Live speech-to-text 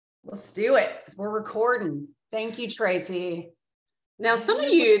Let's do it. We're recording. Thank you, Tracy. Now, some of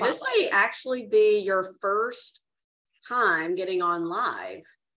you, this may actually be your first time getting on live.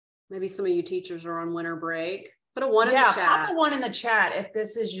 Maybe some of you teachers are on winter break. Put a one in the chat. Pop a one in the chat if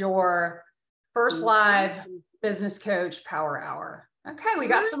this is your first live business coach power hour. Okay, we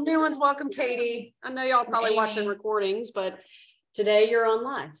got some new ones. Welcome, Katie. I know y'all probably watching recordings, but today you're on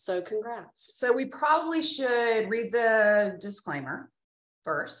live, so congrats. So we probably should read the disclaimer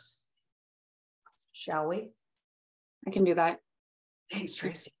first. Shall we? I can do that. Thanks,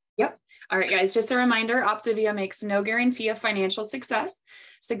 Tracy. Yep. All right, guys, just a reminder, Optavia makes no guarantee of financial success.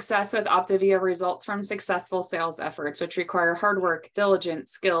 Success with Optavia results from successful sales efforts, which require hard work,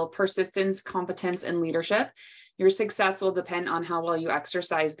 diligence, skill, persistence, competence, and leadership. Your success will depend on how well you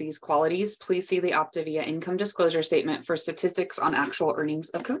exercise these qualities. Please see the Optavia income disclosure statement for statistics on actual earnings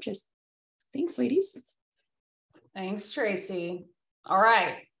of coaches. Thanks, ladies. Thanks, Tracy. All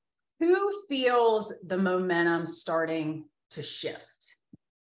right. Who feels the momentum starting to shift?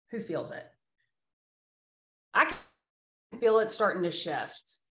 Who feels it? I can feel it starting to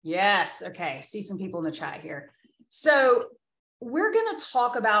shift. Yes. Okay. See some people in the chat here. So we're going to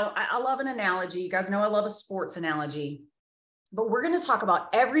talk about, I love an analogy. You guys know I love a sports analogy, but we're going to talk about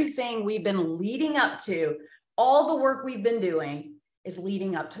everything we've been leading up to. All the work we've been doing is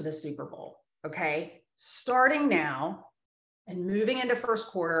leading up to the Super Bowl. Okay. Starting now and moving into first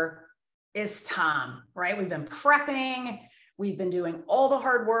quarter is time, right? We've been prepping. We've been doing all the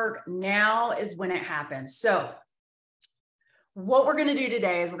hard work. Now is when it happens. So what we're going to do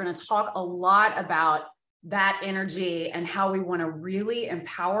today is we're going to talk a lot about that energy and how we want to really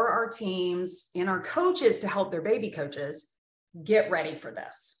empower our teams and our coaches to help their baby coaches get ready for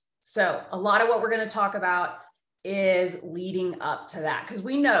this. So a lot of what we're going to talk about is leading up to that, because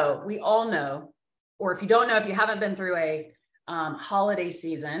we all know, or if you don't know, if you haven't been through a holiday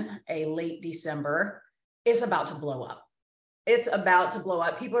season, a late December, it's about to blow up. It's about to blow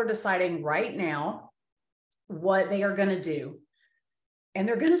up. People are deciding right now what they are going to do. And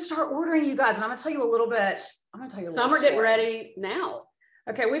they're going to start ordering, you guys. And I'm going to tell you a little bit. Some are getting ready now.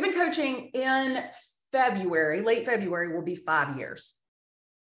 Okay. We've been coaching in February, late February will be 5 years.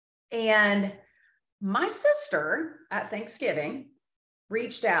 And my sister at Thanksgiving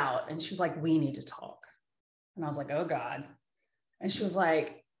reached out and she was like, we need to talk. And I was like, oh God. And she was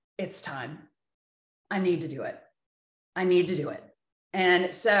like, it's time. I need to do it. I need to do it.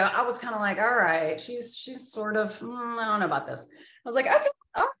 And so I was kind of like, all right, she's sort of, I don't know about this. I was like, okay,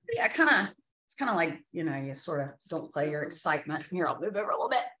 all right. It's kind of like, you sort of don't play your excitement. Here, I'll move over a little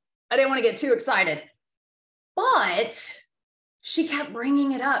bit. I didn't want to get too excited, but she kept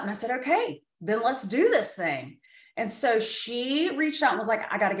bringing it up. And I said, okay, then let's do this thing. And so she reached out and was like,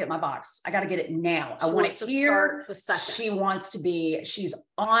 I got to get my box. I got to get it now. I want it here. She wants to be, she's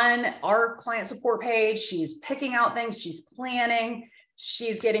on our client support page. She's picking out things. She's planning.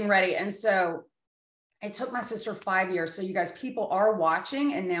 She's getting ready. And so it took my sister 5 years. So you guys, people are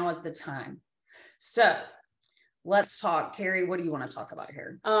watching and now is the time. So let's talk. Kerry, what do you want to talk about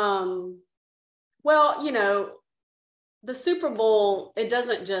here? Well, the Super Bowl, it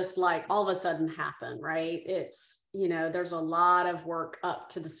doesn't just like all of a sudden happen, right? It's, there's a lot of work up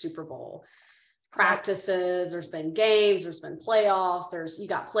to the Super Bowl. Practices, there's been games, there's been playoffs, you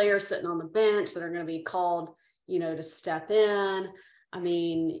got players sitting on the bench that are going to be called, to step in. I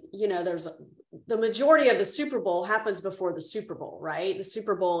mean, there's the majority of the Super Bowl happens before the Super Bowl, right? The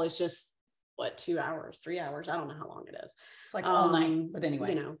Super Bowl is just 2 hours, 3 hours. I don't know how long it is. It's like all night, but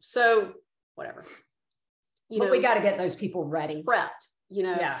anyway, so whatever. But we got to get those people ready,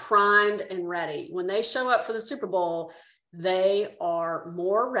 prepped, primed and ready. When they show up for the Super Bowl, they are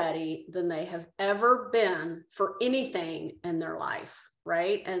more ready than they have ever been for anything in their life,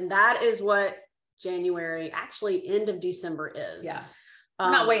 right? And that is what January, actually end of December is. Yeah.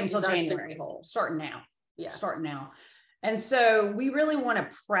 Not waiting until January. Starting now. Yeah. Starting now. And so we really want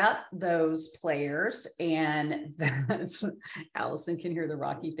to prep those players, and that's, Allison can hear the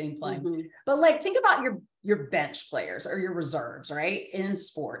Rocky theme playing. Mm-hmm. But think about your bench players or your reserves, right? In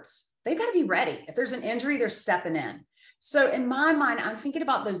sports, they've got to be ready. If there's an injury, they're stepping in. So in my mind, I'm thinking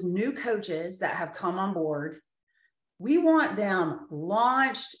about those new coaches that have come on board. We want them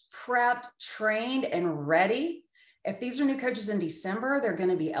launched, prepped, trained, and ready. If these are new coaches in December, they're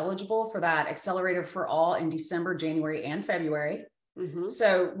going to be eligible for that Accelerator for All in December, January, and February. Mm-hmm.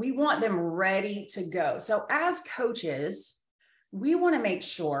 So we want them ready to go. So as coaches, we want to make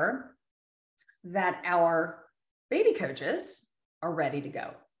sure that our baby coaches are ready to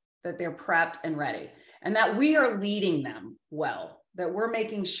go, that they're prepped and ready, and that we are leading them well, that we're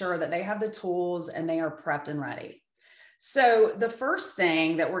making sure that they have the tools and they are prepped and ready. So the first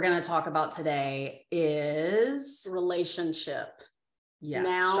thing that we're going to talk about today is relationship. Yes,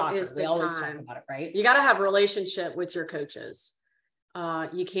 now shocker. is the we always time. talk about it, right? You got to have a relationship with your coaches.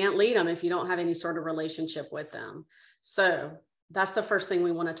 You can't lead them if you don't have any sort of relationship with them. So that's the first thing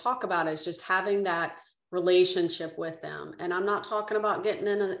we want to talk about, is just having that relationship with them. And I'm not talking about getting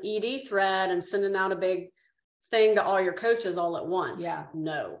in an ED thread and sending out a big thing to all your coaches all at once. Yeah.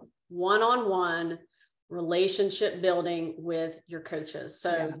 No, one-on-one relationship building with your coaches.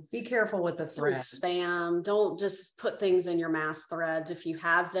 So be careful with the threads. Don't spam. Don't just put things in your mass threads if you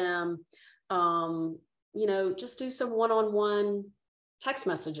have them. Just do some one-on-one text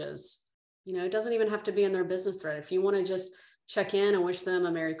messages. It doesn't even have to be in their business thread. If you want to just check in and wish them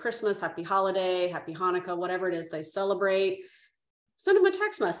a Merry Christmas, Happy Holiday, Happy Hanukkah, whatever it is they celebrate, send them a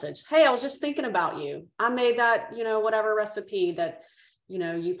text message. Hey, I was just thinking about you. I made that, whatever recipe that,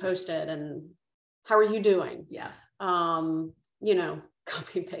 you posted, and how are you doing? Yeah.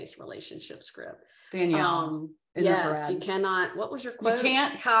 Copy paste relationship script. Danielle. Yes, you cannot. What was your quote? You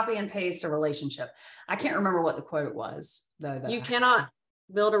can't copy and paste a relationship. I can't remember what the quote was, though. You cannot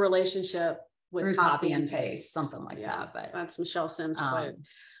build a relationship with copy and paste, something like that. But that's Michelle Semmes' quote.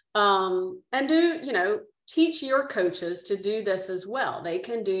 And teach your coaches to do this as well. They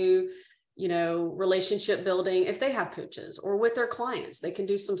can do, relationship building if they have coaches, or with their clients. They can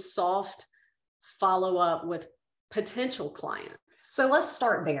do some soft follow-up with potential clients. So let's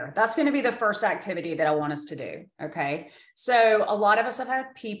start there. That's going to be the first activity that I want us to do. Okay. So a lot of us have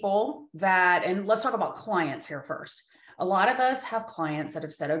had people that, and let's talk about clients here first. A lot of us have clients that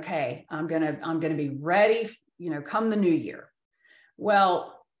have said, okay, I'm going to be ready, come the new year.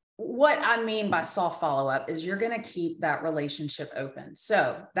 Well, what I mean by soft follow-up is you're going to keep that relationship open.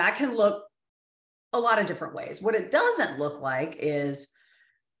 So that can look a lot of different ways. What it doesn't look like is,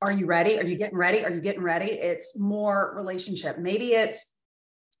 are you ready? Are you getting ready? Are you getting ready? It's more relationship. Maybe it's,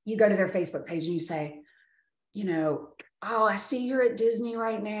 you go to their Facebook page and you say, oh, I see you're at Disney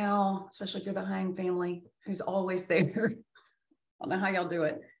right now, especially if you're the Hine family, who's always there. I don't know how y'all do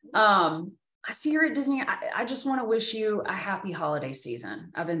it. I see you're at Disney. I just want to wish you a happy holiday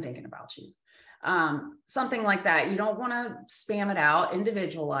season. I've been thinking about you. Something like that. You don't want to spam it out,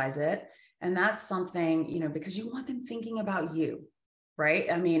 individualize it. And that's something, because you want them thinking about you,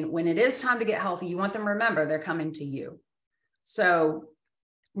 right? I mean, when it is time to get healthy, you want them to remember they're coming to you. So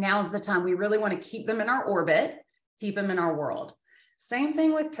now's the time. We really want to keep them in our orbit, keep them in our world. Same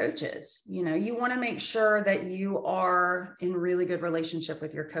thing with coaches. You want to make sure that you are in really good relationship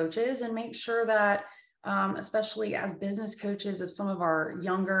with your coaches, and make sure that, especially as business coaches of some of our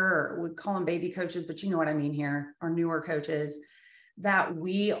younger, or we call them baby coaches, but you know what I mean here, our newer coaches, that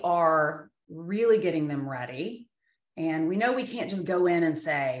we are really getting them ready. And we know we can't just go in and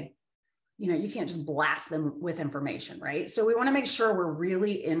say, you can't just blast them with information, right? So we want to make sure we're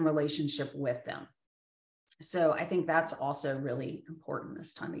really in relationship with them. So I think that's also really important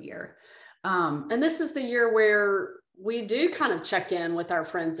this time of year. And this is the year where we do kind of check in with our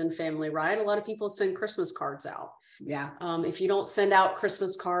friends and family, right? A lot of people send Christmas cards out. Yeah. If you don't send out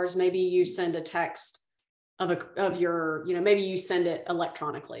Christmas cards, maybe you send a text of your, maybe you send it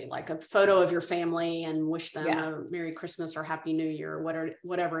electronically, like a photo of your family, and wish them a Merry Christmas or Happy New Year, or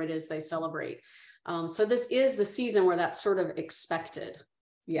whatever it is they celebrate. So this is the season where that's sort of expected.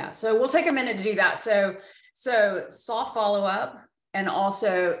 Yeah. So we'll take a minute to do that. So soft follow-up. And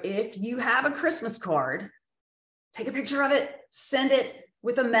also, if you have a Christmas card, take a picture of it, send it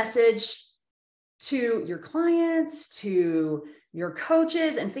with a message to your clients, to your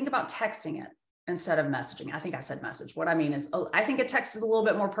coaches, and think about texting it instead of messaging. I think I said message. What I mean is, I think a text is a little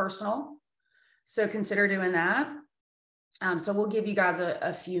bit more personal. So consider doing that. So we'll give you guys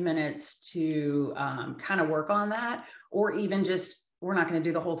a few minutes to kind of work on that, or even just, we're not going to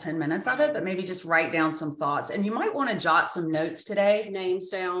do the whole 10 minutes of it, but maybe just write down some thoughts. And you might want to jot some notes today. Names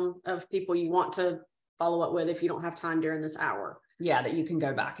down of people you want to follow up with if you don't have time during this hour. Yeah, that you can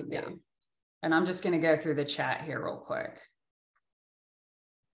go back and do. Yeah. And I'm just going to go through the chat here real quick.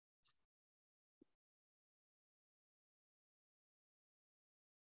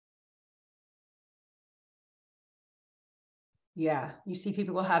 Yeah, you see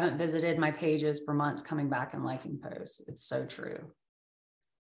people who haven't visited my pages for months coming back and liking posts. It's so true.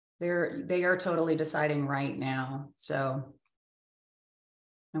 They are totally deciding right now. So,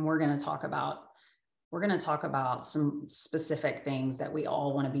 and we're going to talk about some specific things that we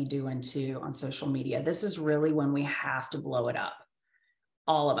all want to be doing too on social media. This is really when we have to blow it up,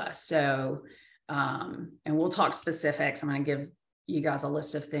 all of us. So, and we'll talk specifics. I'm going to give you guys a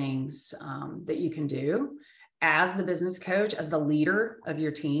list of things that you can do as the business coach, as the leader of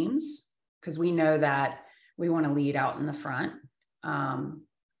your teams, because we know that we want to lead out in the front.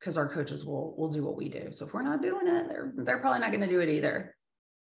 Because our coaches will do what we do. So if we're not doing it, they're probably not going to do it either.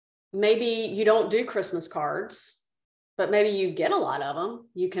 Maybe you don't do Christmas cards, but maybe you get a lot of them.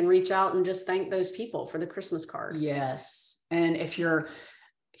 You can reach out and just thank those people for the Christmas card. Yes. And if you're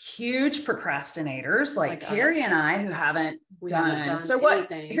huge procrastinators like Kerry and I, who haven't done so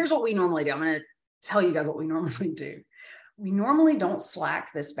anything. Here's what we normally do. I'm going to tell you guys what we normally do. We normally don't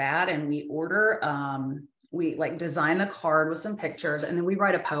slack this bad, and we order, we like design the card with some pictures, and then we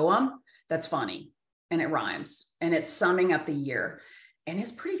write a poem that's funny and it rhymes and it's summing up the year, and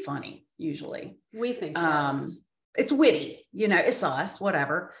it's pretty funny. Usually we think it's witty, it's us,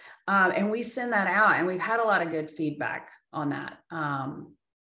 whatever. And we send that out, and we've had a lot of good feedback on that.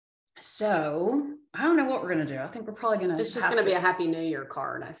 So I don't know what we're going to do. I think we're probably going to, it's just going to be a Happy New Year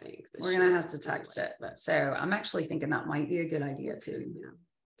card. I think we're going to have to text it, but so I'm actually thinking that might be a good idea too. Yeah,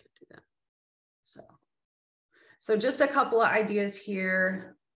 could do that. So just a couple of ideas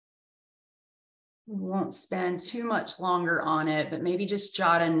here. We won't spend too much longer on it, but maybe just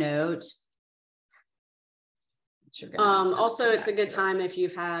jot a note. Also, it's a good time if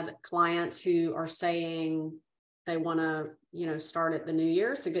you've had clients who are saying they want to, start at the new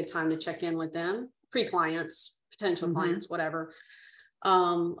year. It's a good time to check in with them, pre-clients, potential clients, whatever.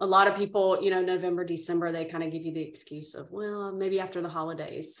 A lot of people, November, December, they kind of give you the excuse of, well, maybe after the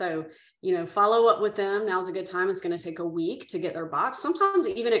holidays. So, follow up with them. Now's a good time. It's going to take a week to get their box. Sometimes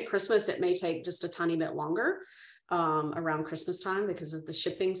even at Christmas, it may take just a tiny bit longer around Christmas time because of the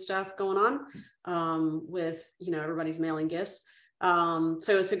shipping stuff going on with, everybody's mailing gifts. So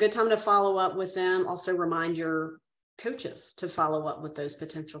it's a good time to follow up with them. Also remind your coaches to follow up with those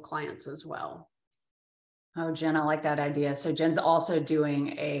potential clients as well. Oh, Jen, I like that idea. So Jen's also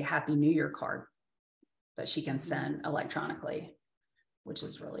doing a Happy New Year card that she can send electronically, which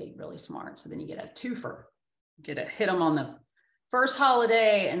is really, really smart. So then you get a twofer, hit them on the first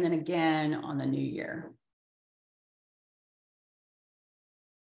holiday and then again on the new year.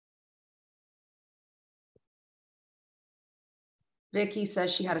 Vicky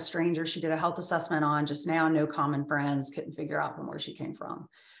says she had a stranger she did a health assessment on just now, no common friends, couldn't figure out from where she came from.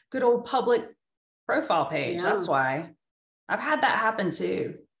 Good old public profile page. Yeah. That's why I've had that happen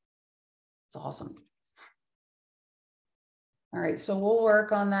too. It's awesome. All right, so we'll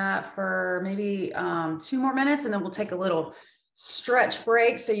work on that for maybe 2 more minutes, and then we'll take a little stretch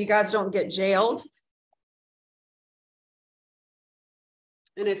break so you guys don't get jailed.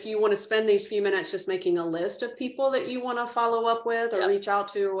 And if you want to spend these few minutes just making a list of people that you want to follow up with or reach out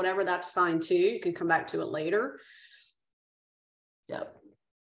to or whatever, that's fine too. You can come back to it later. Yep.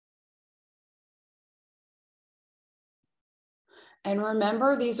 And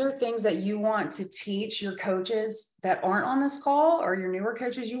remember, these are things that you want to teach your coaches that aren't on this call, or your newer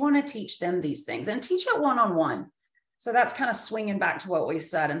coaches. You want to teach them these things and teach it one-on-one. So that's kind of swinging back to what we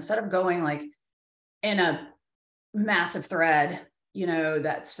said. Instead of going like in a massive thread,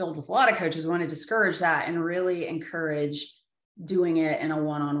 that's filled with a lot of coaches, we want to discourage that and really encourage doing it in a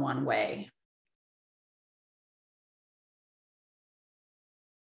one-on-one way.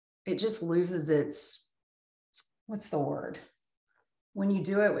 It just loses its, what's the word? When you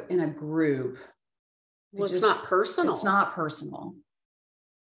do it in a group, it's not personal. It's not personal.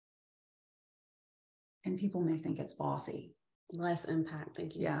 And people may think it's bossy. Less impact,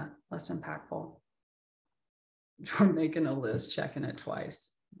 thank you. Yeah, less impactful. We're making a list, checking it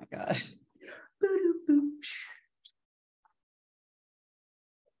twice. Oh my gosh.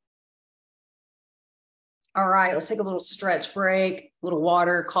 All right, let's take a little stretch break, a little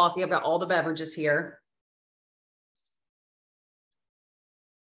water, coffee. I've got all the beverages here.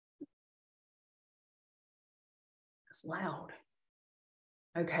 It's loud.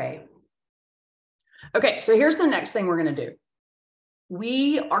 Okay. Okay, so here's the next thing we're going to do.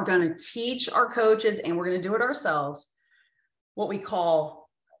 We are going to teach our coaches, and we're going to do it ourselves, what we call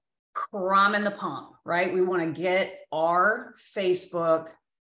priming the pump, right? We want to get our Facebook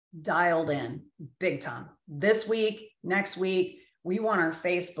dialed in big time. This week, next week, we want our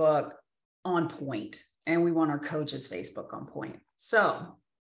Facebook on point, and we want our coaches' Facebook on point. So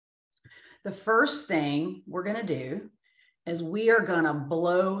the first thing we're going to do is we are going to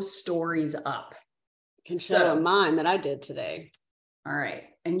blow stories up. I can show mine that I did today. All right.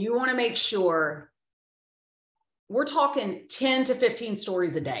 And you want to make sure we're talking 10 to 15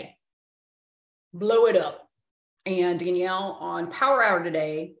 stories a day. Blow it up. And Danielle on Power Hour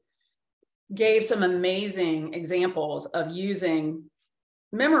today gave some amazing examples of using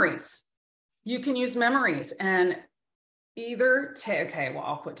memories. You can use memories and either okay, well,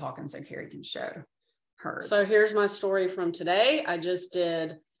 I'll quit talking so Kerry can show hers. So here's my story from today. I just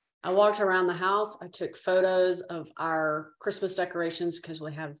did I walked around the house. I took photos of our Christmas decorations because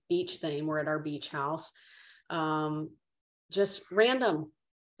we have beach theme. We're at our beach house. Just random.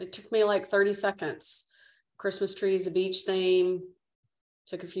 It took me like 30 seconds. Christmas trees, a beach theme.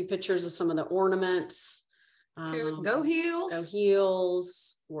 Took a few pictures of some of the ornaments. Go heels. Go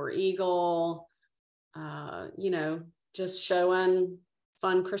heels, War Eagle. Just showing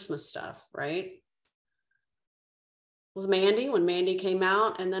fun Christmas stuff, right? Was Mandy when Mandy came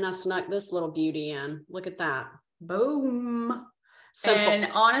out, and then I snuck this little beauty in. Look at that. Boom. Simple. And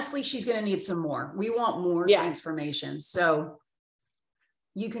honestly, she's going to need some more. We want more transformations. So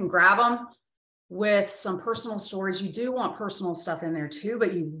you can grab them with some personal stories. You do want personal stuff in there too,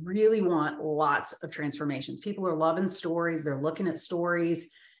 but you really want lots of transformations. People are loving stories. They're looking at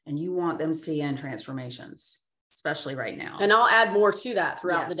stories, and you want them seeing transformations, especially right now. And I'll add more to that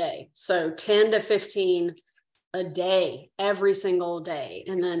throughout the day. So 10 to 15 a day, every single day.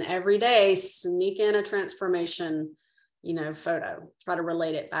 And then every day, sneak in a transformation, photo, try to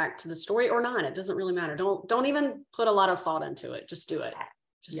relate it back to the story or not. It doesn't really matter. Don't even put a lot of thought into it. Just do it.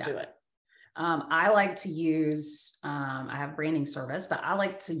 Do it. I like to use, I have branding service, but I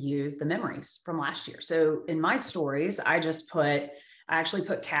like to use the memories from last year. So in my stories, I actually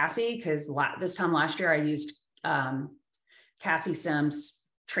put Cassie, because this time last year I used Cassie Semmes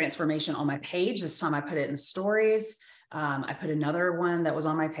transformation on my page. This time I put it in stories. I put another one that was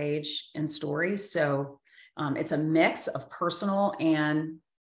on my page in stories. So it's a mix of personal and,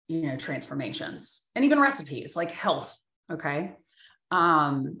 transformations, and even recipes like health. Okay.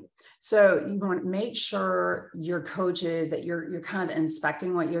 So you want to make sure your coaches that you're kind of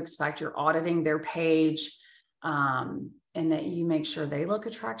inspecting what you expect, you're auditing their page, and that you make sure they look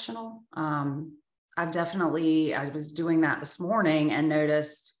attractional. I was doing that this morning and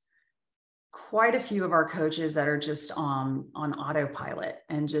noticed quite a few of our coaches that are just on autopilot,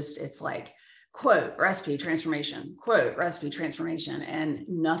 and it's like, quote, recipe transformation, quote, recipe transformation, and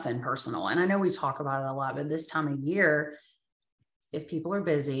nothing personal. And I know we talk about it a lot, but this time of year, if people are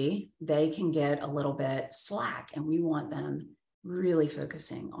busy, they can get a little bit slack, and we want them really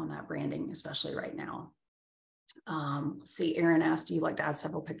focusing on that branding, especially right now. See, Erin asked, do you like to add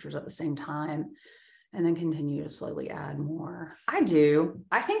several pictures at the same time and then continue to slowly add more? I do.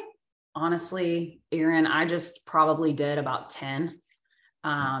 I think, honestly, Erin, I just probably did about 10.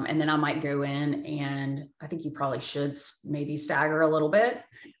 And then I might go in, and I think you probably should maybe stagger a little bit,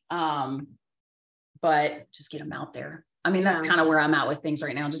 but just get them out there. I mean, that's kind of where I'm at with things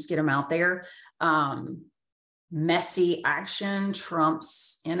right now. Just get them out there. Messy action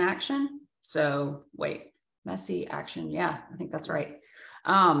trumps inaction. So wait, messy action. Yeah, I think that's right.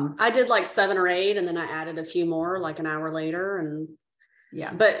 I did like 7 or 8, and then I added a few more like an hour later. And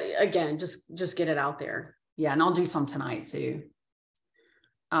but again, just get it out there. Yeah. And I'll do some tonight too.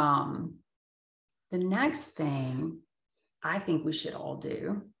 The next thing I think we should all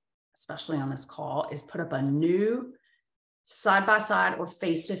do, especially on this call, is put up a new side-by-side or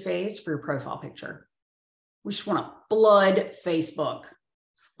face-to-face for your profile picture. We just want to flood Facebook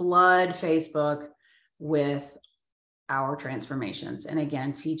with our transformations. And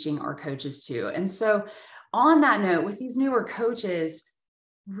again, teaching our coaches too. And so on that note, with these newer coaches,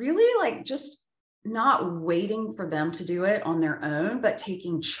 really just not waiting for them to do it on their own, but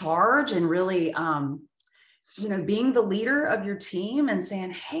taking charge and really, being the leader of your team and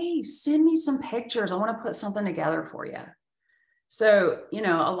saying, hey, send me some pictures. I want to put something together for you. So,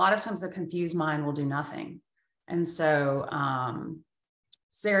 a lot of times the confused mind will do nothing. And so,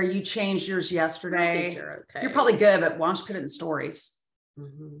 Sarah, you changed yours yesterday. I think you're okay. You're probably good, but why don't you put it in stories?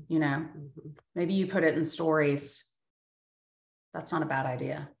 Mm-hmm. Maybe you put it in stories. That's not a bad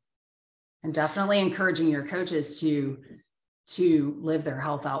idea. And definitely encouraging your coaches to live their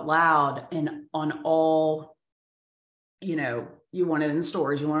health out loud, and on all, you want it in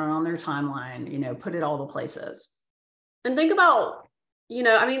stories, you want it on their timeline, put it all the places. And think about,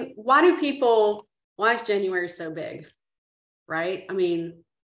 why is January so big, right? I mean,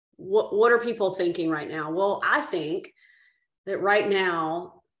 what are people thinking right now? Well, I think that right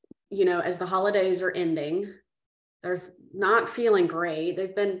now, as the holidays are ending, they're not feeling great.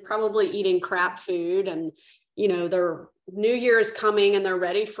 They've been probably eating crap food, and, their new year is coming, and they're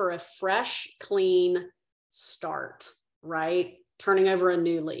ready for a fresh, clean start, right? Turning over a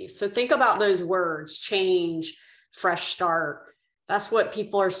new leaf. So think about those words: change, fresh start. That's what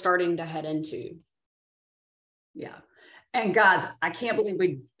people are starting to head into. Yeah. And guys, I can't believe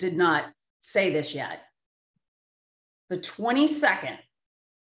we did not say this yet. The 22nd,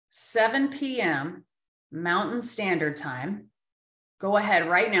 7 p.m. Mountain Standard Time. Go ahead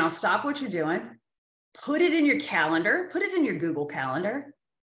right now. Stop what you're doing. Put it in your calendar. Put it in your Google Calendar.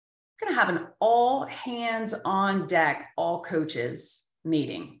 we're going to have an all hands on deck, all coaches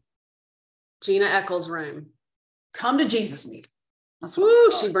meeting. Gina Eccles' room. Come to Jesus meeting. That's what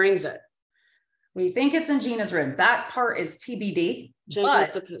Woo, she brings it. we think it's in Gina's room. That part is TBD.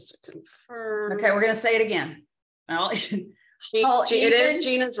 Jason's supposed to confirm. Okay, we're going to say it again. It is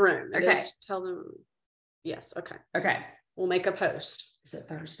Gina's room. Okay. Tell them. Yes. Okay. Okay. We'll make a post. Is it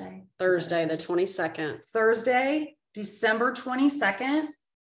Thursday? Thursday, the 22nd. Thursday, December 22nd,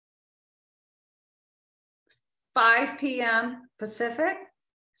 5 p.m. Pacific,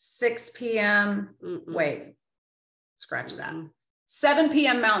 6 p.m. Wait, scratch that. 7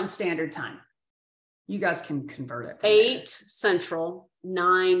 p.m. Mountain Standard Time. You guys can convert it. 8 Central,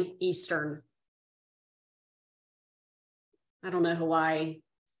 9 Eastern. I don't know Hawaii.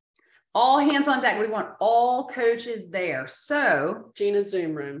 All hands on deck. We want all coaches there. So Gina's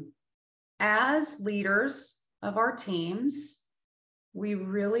Zoom room. As leaders of our teams, we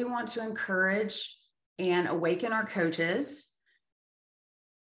really want to encourage and awaken our coaches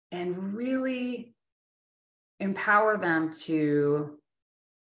and really empower them to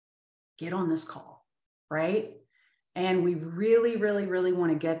get on this call, right? And we really, really, really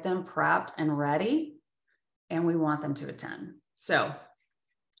want to get them prepped and ready, and we want them to attend. So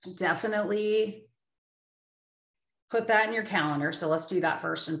definitely put that in your calendar. So let's do that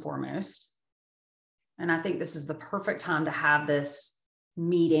first and foremost. And I think this is the perfect time to have this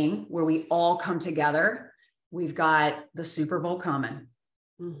meeting where we all come together. We've got the Super Bowl coming.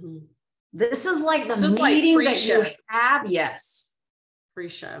 Mm-hmm. This is like the meeting that you have. Yes.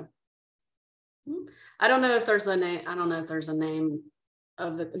 Pre-show. I don't know if there's a name. I don't know if there's a name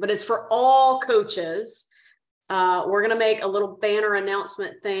of the, but it's for all coaches. We're going to make a little banner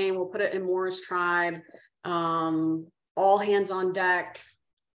announcement thing. We'll put it in Morris Tribe. All hands on deck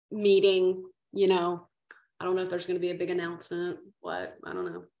meeting, you know. I don't know if there's going to be a big announcement. What? I don't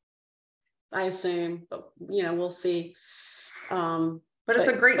know. I assume, but you know, we'll see. But it's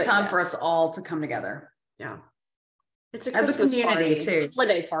a great time for us all to come together. Yeah. It's a as Christmas a community party, too.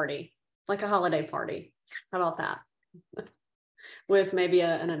 Holiday party, like a holiday party. How about that? With maybe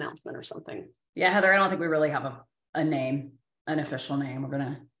an announcement or something. Yeah, Heather, I don't think we really have a name, an official name. We're going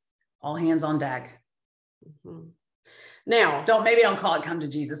to all hands on deck. Mm-hmm. Now, maybe don't call it come to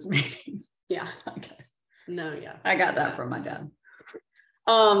Jesus meeting. Yeah. Okay. No, yeah. I got that from my dad.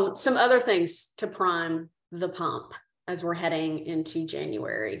 Some other things to prime the pump as we're heading into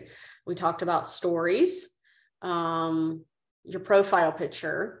January. We talked about stories, your profile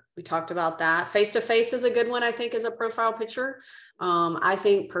picture. We talked about that. Face-to-face is a good one, I think, as a profile picture. I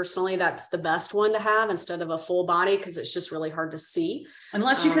think personally that's the best one to have instead of a full body, because it's just really hard to see.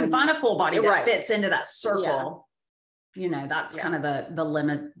 Unless you can find a full body that fits into that circle. Yeah. You know, that's kind of the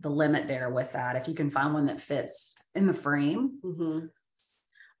limit there with that. If you can find one that fits in the frame. Mm-hmm.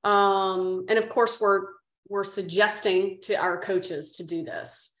 And of course we're suggesting to our coaches to do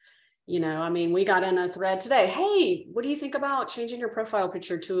this. You know, I mean, we got in a thread today. Hey, what do you think about changing your profile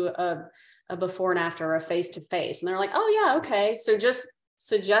picture to a before and after, or a face-to-face? And they're like, oh yeah, okay. So just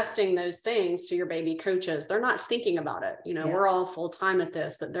suggesting those things to your baby coaches. They're not thinking about it. You know, we're all full-time at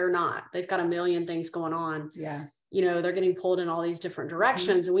this, but they're not. They've got a million things going on. Yeah. You know, they're getting pulled in all these different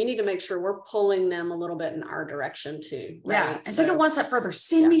directions, and we need to make sure we're pulling them a little bit in our direction too. Right? Yeah. And take it one step further.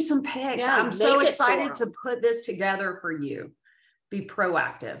 Send me some pics. Yeah, I'm so excited to put this together for you. Be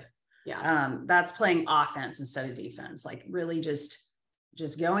proactive. Yeah. That's playing offense instead of defense. Like really just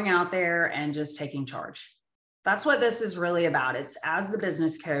going out there and just taking charge. That's what this is really about. It's as the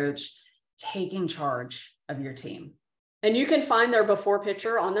business coach, taking charge of your team. And you can find their before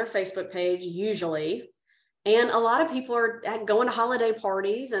picture on their Facebook page usually. And a lot of people are going to holiday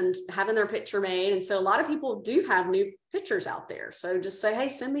parties and having their picture made. And so a lot of people do have new pictures out there. So just say, hey,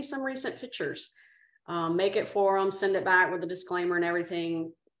 send me some recent pictures. Make it for them, send it back with a disclaimer and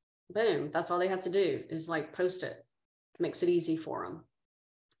everything. Boom. That's all they have to do is like post it. Makes it easy for them.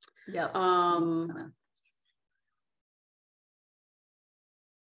 Yep.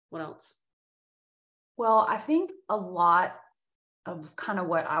 What else? Well, I think a lot of kind of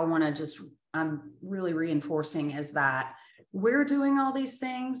what I want to I'm really reinforcing is that we're doing all these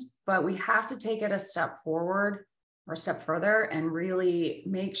things, but we have to take it a step forward or a step further and really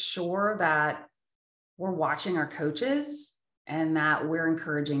make sure that we're watching our coaches and that we're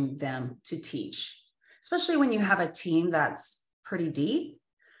encouraging them to teach, especially when you have a team that's pretty deep.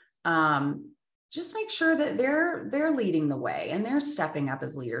 Just make sure that they're leading the way and they're stepping up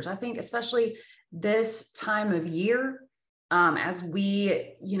as leaders. I think especially this time of year, as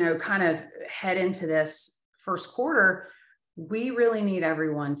we, kind of head into this first quarter, we really need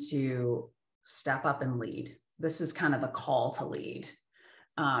everyone to step up and lead. This is kind of a call to lead.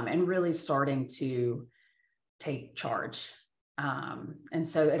 and really starting to take charge. And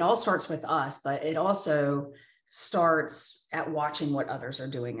so it all starts with us, but it also starts at watching what others are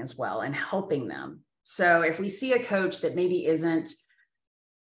doing as well and helping them. So if we see a coach that maybe isn't,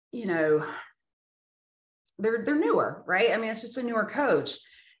 they're newer, right? I mean, it's just a newer coach.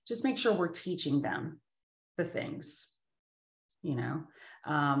 Just make sure we're teaching them the things,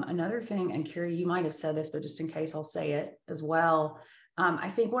 Another thing, and Kerry, you might have said this, but just in case, I'll say it as well. I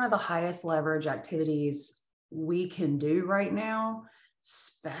think one of the highest leverage activities we can do right now,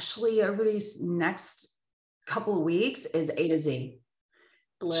 especially over these next couple of weeks, is A to Z.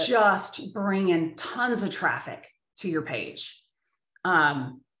 Blitz. Just bring in tons of traffic to your page.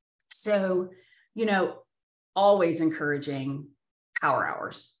 So, always encouraging power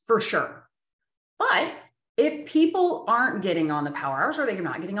hours for sure. But if people aren't getting on the power hours or they're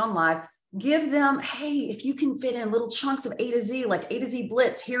not getting on live, give them, hey, if you can fit in little chunks of A to Z, like A to Z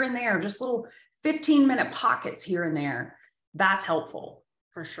blitz here and there, just little 15-minute pockets here and there, that's helpful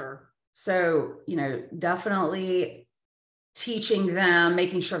for sure. So, definitely teaching them,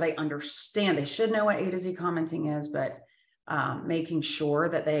 making sure they understand, they should know what A to Z commenting is, but making sure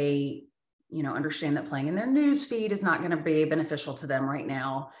that they, understand that playing in their news feed is not going to be beneficial to them right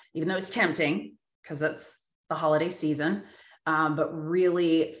now, even though it's tempting because that's the holiday season. But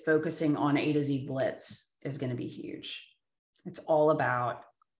really focusing on A to Z blitz is going to be huge. It's all about,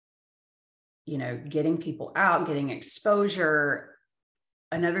 getting people out, getting exposure.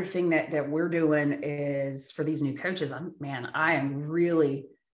 Another thing that we're doing is for these new coaches, I am really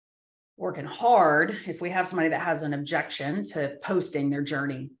working hard. If we have somebody that has an objection to posting their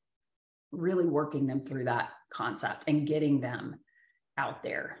journey, really working them through that concept and getting them out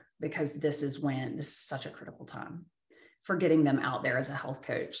there, because this is such a critical time for getting them out there as a health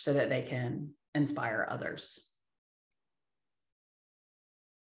coach so that they can inspire others.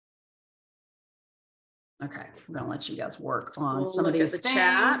 Okay, I'm going to let you guys work on some of these things.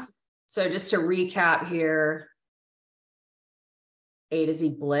 Chat. So just to recap here, A to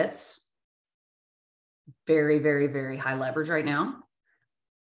Z blitz, very, very, very high leverage right now.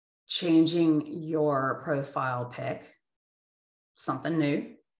 Changing your profile pic, something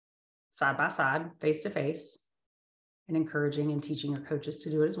new, side by side, face to face, and encouraging and teaching your coaches to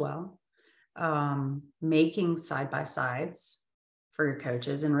do it as well. Making side by sides for your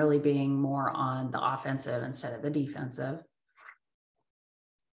coaches and really being more on the offensive instead of the defensive.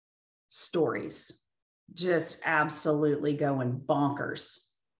 Stories, just absolutely going bonkers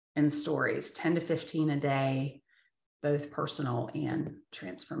in stories, 10 to 15 a day, both personal and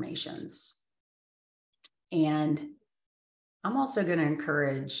transformations. And I'm also going to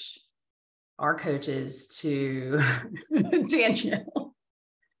encourage our coaches to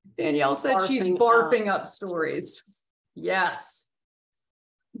Danielle said she's barfing up stories. Yes,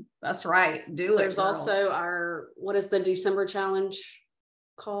 that's right. There's also what is the December challenge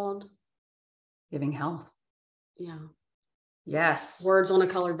called? Giving Health. Yeah. Yes. Words on a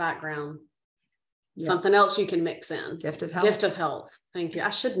colored background. Yep. Something else you can mix in. Gift of Health. Gift of Health. Thank you. I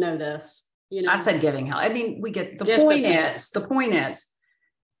should know this. I said Giving Health. I mean, we get the point is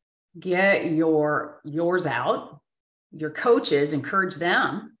get yours out. Your coaches, encourage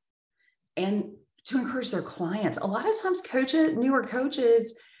them, and to encourage their clients. A lot of times newer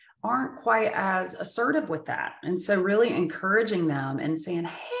coaches aren't quite as assertive with that. And so really encouraging them and saying,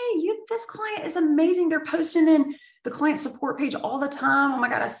 hey, this client is amazing. They're posting in the client support page all the time. Oh my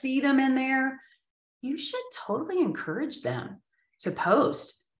God, I see them in there. You should totally encourage them to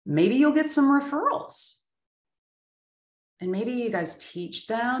post. Maybe you'll get some referrals. And maybe you guys teach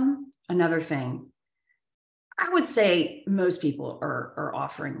them another thing. I would say most people are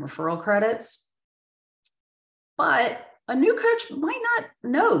offering referral credits, but a new coach might not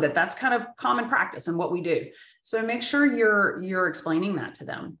know that that's kind of common practice and what we do. So make sure you're explaining that to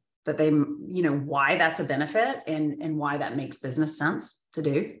them, that they, why that's a benefit and why that makes business sense to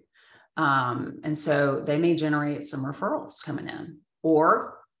do. And so they may generate some referrals coming in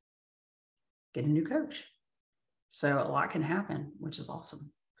or get a new coach. So a lot can happen, which is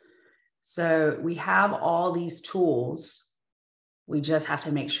awesome. So we have all these tools. We just have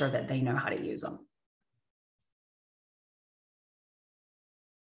to make sure that they know how to use them.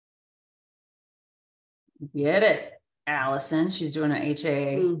 Get it, Allison. She's doing an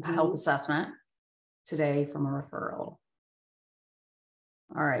HA health assessment today from a referral.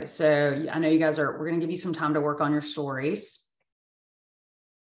 All right. So I know you guys we're going to give you some time to work on your stories.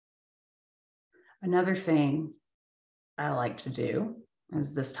 Another thing I like to do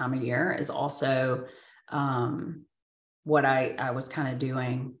is this time of year is also what I was kind of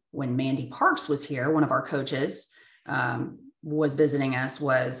doing when Mandy Parks was here, one of our coaches. was visiting us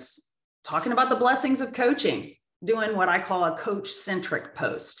was talking about the blessings of coaching, doing what I call a coach-centric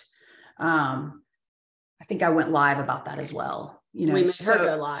post. I think I went live about that as well. You know, we made her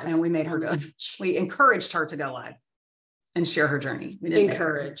go live. And we made her go. We encouraged her to go live and share her journey. We didn't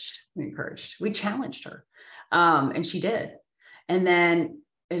we encouraged. We challenged her. And she did. And then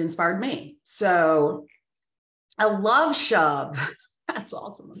it inspired me. So a love shove. That's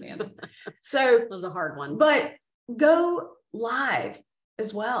awesome, Amanda. So it was a hard one. But go live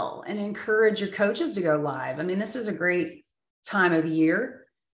as well and encourage your coaches to go live. I mean, this is a great time of year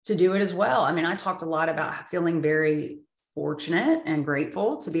to do it as well. I mean, I talked a lot about feeling very fortunate and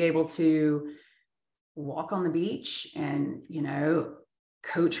grateful to be able to walk on the beach and, you know,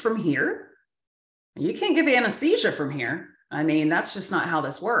 coach from here. You can't give anesthesia from here. I mean, that's just not how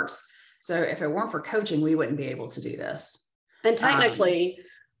this works. So if it weren't for coaching, we wouldn't be able to do this. And technically,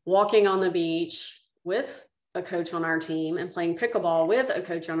 walking on the beach with a coach on our team and playing pickleball with a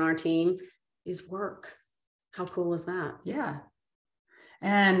coach on our team is work. How cool is that? Yeah.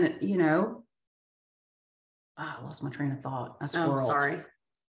 And, you know, I lost my train of thought. Oh, sorry.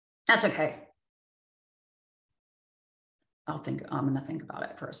 That's okay. I'm going to think about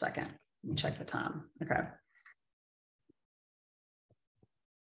it for a second. Let me check the time. Okay.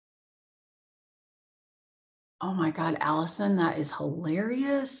 Oh my God, Allison, that is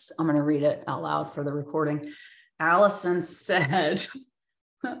hilarious. I'm going to read it out loud for the recording. Allison said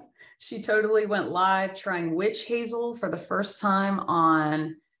she totally went live trying witch hazel for the first time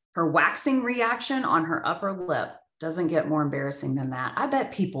on her waxing reaction on her upper lip. Doesn't get more embarrassing than that. I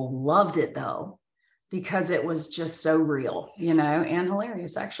bet people loved it though, because it was just so real, you know, and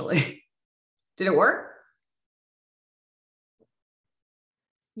hilarious actually. Did it work?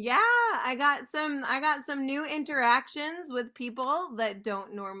 Yeah, I got some new interactions with people that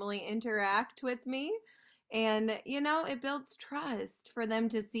don't normally interact with me. And, you know, it builds trust for them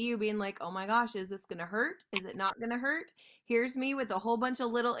to see you being like, oh my gosh, is this going to hurt? Is it not going to hurt? Here's me with a whole bunch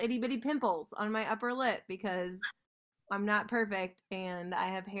of little itty bitty pimples on my upper lip because I'm not perfect and I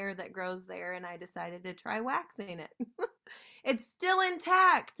have hair that grows there and I decided to try waxing it. It's still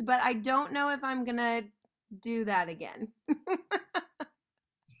intact, but I don't know if I'm going to do that again.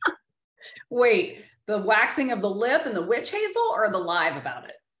 Wait, the waxing of the lip and the witch hazel, or the live about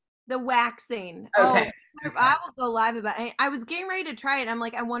it? The waxing. Okay. Oh, I will go live about it. I was getting ready to try it. I'm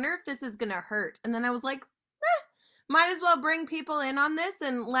like, I wonder if this is going to hurt. And then I was like, might as well bring people in on this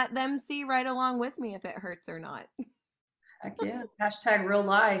and let them see right along with me if it hurts or not. Heck yeah. Hashtag real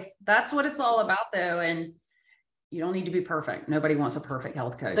life. That's what it's all about though. And you don't need to be perfect. Nobody wants a perfect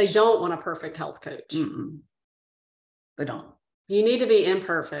health coach. They don't want a perfect health coach. Mm-mm. They don't. You need to be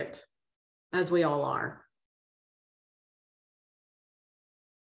imperfect, as we all are.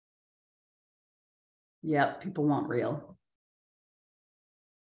 Yep, people want real.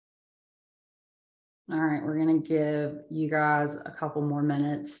 All right, we're going to give you guys a couple more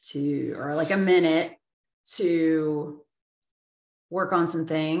minutes or like a minute to work on some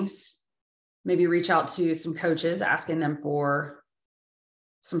things. Maybe reach out to some coaches, asking them for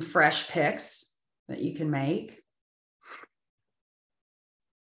some fresh picks that you can make.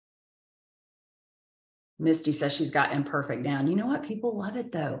 Misty says she's got imperfect down. You know what? People love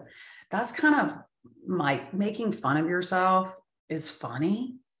it though. That's kind of like making fun of yourself is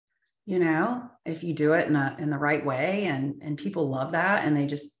funny, you know, if you do it in the right way, and people love that. And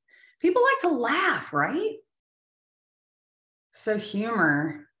people like to laugh, right? So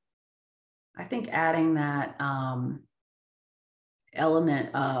humor, I think adding that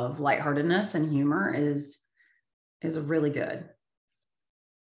element of lightheartedness and humor is really good.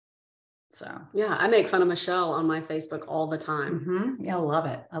 So yeah, I make fun of Michelle on my Facebook all the time. Mm-hmm. Yeah, I love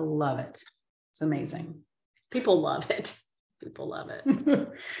it. I love it. It's amazing. People love it. People love it.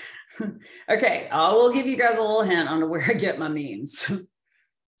 Okay, I will give you guys a little hint on where I get my memes.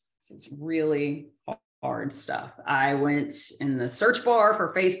 It's really hard stuff. I went in the search bar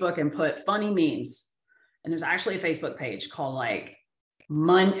for Facebook and put funny memes. And there's actually a Facebook page called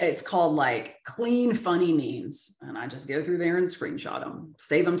it's called Clean Funny Memes. And I just go through there and screenshot them,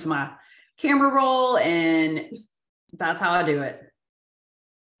 save them to my camera roll. And that's how I do it.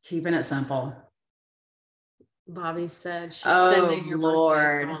 Keeping it simple. Bobby said she's sending your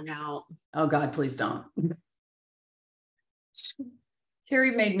birthday song out. Oh God, please don't.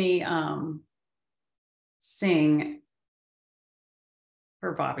 Kerry made me sing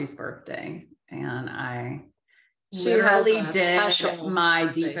for Bobby's birthday, and she really did my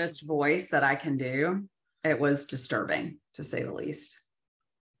deepest voice that I can do. It was disturbing, to say the least.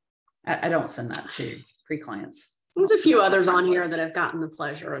 I don't send that to pre-clients. There's a few others on here that have gotten the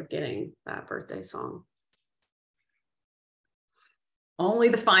pleasure of getting that birthday song. Only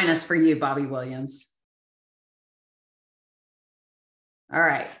the finest for you, Bobby Williams. All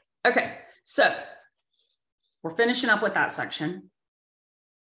right. Okay. So we're finishing up with that section.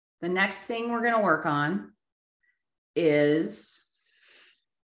 The next thing we're going to work on is,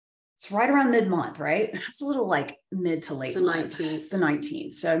 it's right around mid-month, right? It's a little like mid to late. It's the 19th. It's the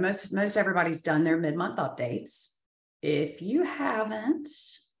 19th. So most everybody's done their mid-month updates. If you haven't,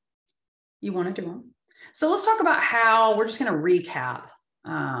 you want to do them. So let's talk about how we're just going to recap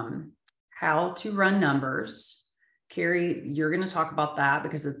how to run numbers. Kerry, you're going to talk about that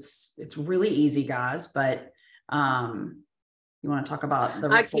because it's really easy, guys. But you want to talk about the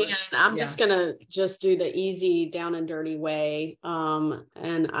reports? I can. I'm just gonna do the easy down and dirty way.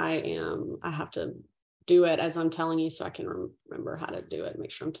 And I have to do it as I'm telling you so I can remember how to do it. Make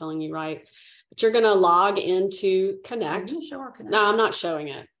sure I'm telling you right. But you're gonna log into Connect. Show our Connect. No, I'm not showing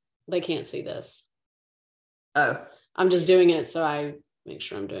it. They can't see this. Oh, I'm just doing it so I make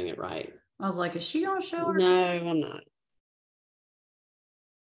sure I'm doing it right. I was like, is she gonna show her? No, I'm not.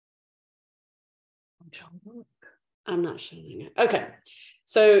 I'm not showing it. Okay.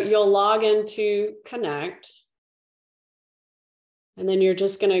 So you'll log into Connect. And then you're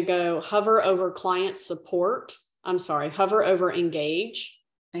just going to go hover over client support. Hover over engage.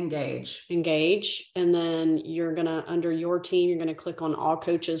 Engage. And then you're going to, under your team, you're going to click on all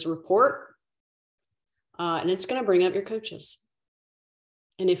coaches report. And it's going to bring up your coaches.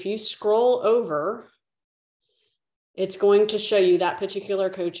 And if you scroll over, it's going to show you that particular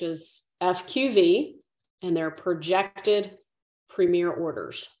coach's FQV and their projected premier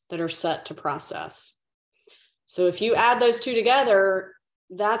orders that are set to process. So if you add those two together,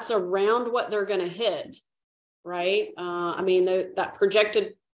 that's around what they're going to hit, right? That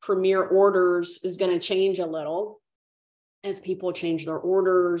projected premier orders is going to change a little as people change their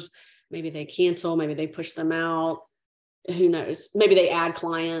orders. Maybe they cancel, maybe they push them out. Who knows? Maybe they add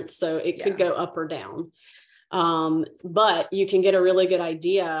clients. So it could go up or down. But you can get a really good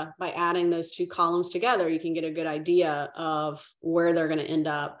idea by adding those two columns together. You can get a good idea of where they're going to end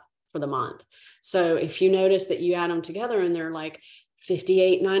up for the month. So if you notice that you add them together and they're like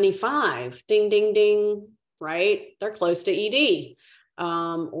 58.95, ding, ding, ding, right? They're close to ED.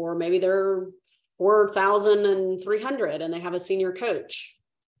 Or maybe they're 4,300 and they have a senior coach.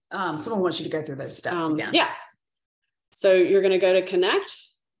 Someone wants you to go through those steps again. Yeah. So you're going to go to Connect.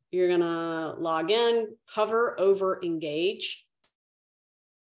 You're going to log in, hover over engage.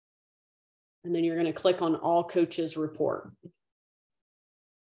 And then you're going to click on all coaches report.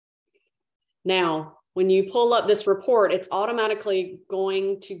 Now, when you pull up this report, it's automatically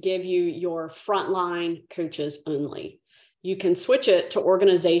going to give you your frontline coaches only. You can switch it to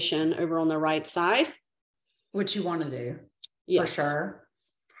organization over on the right side. Which you want to do. Yes. For sure.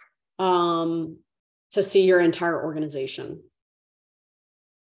 To see your entire organization.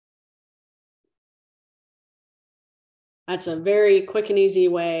 That's a very quick and easy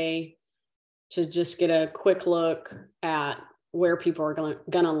way to just get a quick look at where people are going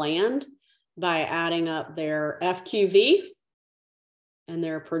to land by adding up their FQV and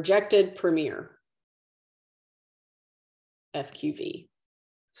their projected premier FQV.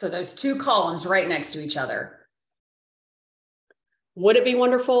 So those two columns right next to each other. Would it be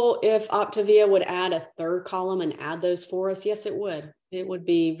wonderful if Optavia would add a third column and add those for us? Yes, it would. It would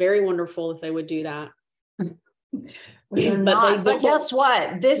be very wonderful if they would do that. But guess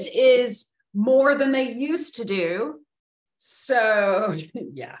what? This is more than they used to do. So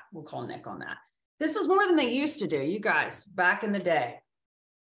yeah, we'll call Nick on that. This is more than they used to do, you guys, back in the day.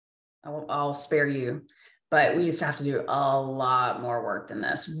 I'll spare you, but we used to have to do a lot more work than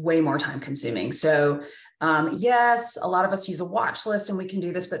this, way more time consuming. So yes, a lot of us use a watch list and we can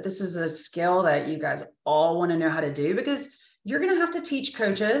do this, but this is a skill that you guys all want to know how to do because you're going to have to teach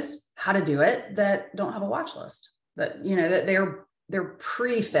coaches how to do it that don't have a watch list, that, you know, that they're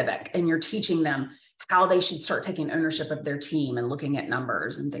pre-FIBIC and you're teaching them how they should start taking ownership of their team and looking at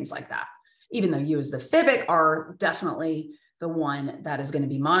numbers and things like that. Even though you as the FIBIC are definitely the one that is going to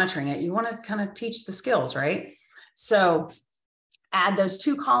be monitoring it, you want to kind of teach the skills, right? So add those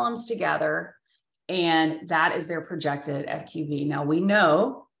two columns together and that is their projected FQV. Now we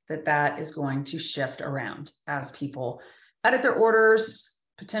know that that is going to shift around as people edit their orders,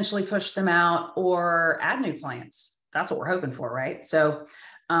 potentially push them out or add new clients. That's what we're hoping for, right? So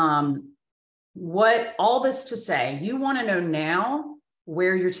what all this to say, you want to know now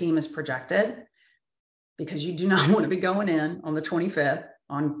where your team is projected because you do not want to be going in on the 25th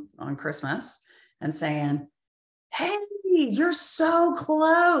on Christmas and saying, hey, you're so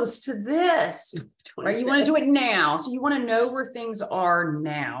close to this, right? You want to do it now. So you want to know where things are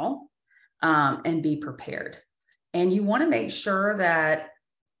now and be prepared. And you want to make sure that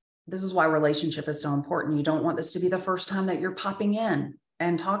this is why relationship is so important. You don't want this to be the first time that you're popping in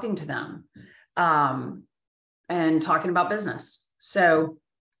and talking to them, and talking about business. So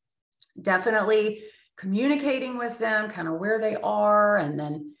definitely communicating with them, kind of where they are, and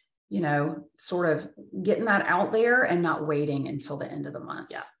then, sort of getting that out there and not waiting until the end of the month.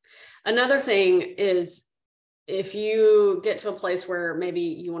 Yeah. Another thing is, if you get to a place where maybe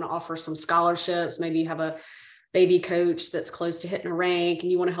you want to offer some scholarships, maybe you have a baby coach that's close to hitting a rank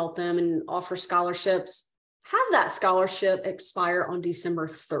and you want to help them and offer scholarships, have that scholarship expire on December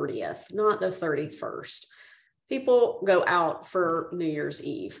 30th, not the 31st. People go out for New Year's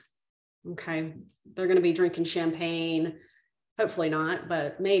Eve. Okay. They're going to be drinking champagne. Hopefully not,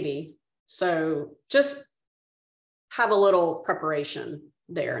 but maybe. So just have a little preparation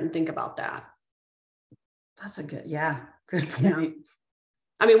there and think about that. That's a good point.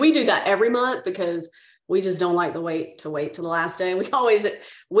 I mean, we do that every month because we just don't like to wait till the last day. We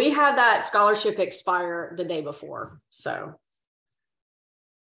have that scholarship expire the day before. So.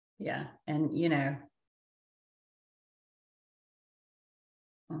 Yeah. And,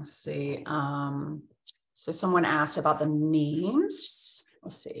 let's see. So someone asked about the memes.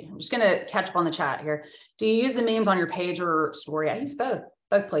 Let's see. I'm just going to catch up on the chat here. Do you use the memes on your page or story? I use both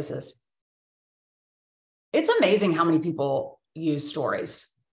places. It's amazing how many people use stories.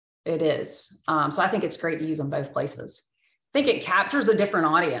 It is. So I think it's great to use them both places. I think it captures a different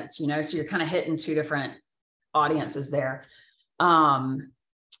audience, so you're kind of hitting two different audiences there.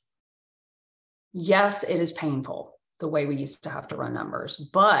 Yes, it is painful the way we used to have to run numbers,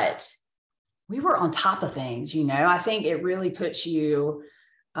 but we were on top of things, I think it really puts you,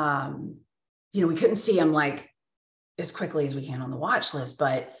 we couldn't see them like as quickly as we can on the watch list,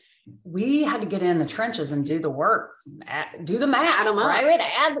 but we had to get in the trenches and do the work, do the math, right?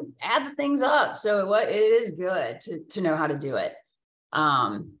 Add the things up. So it is good to know how to do it.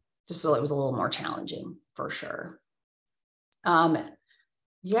 Just so it was a little more challenging for sure. That's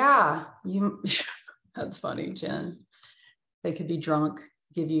funny, Jen. They could be drunk,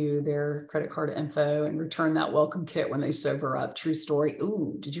 give you their credit card info and return that welcome kit when they sober up. True story.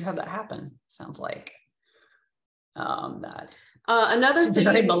 Ooh, did you have that happen? Sounds like that. Another thing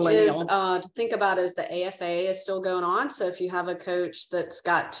is to think about is the AFA is still going on. So if you have a coach that's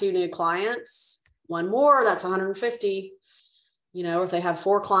got 2 new clients, one more, that's 150. If they have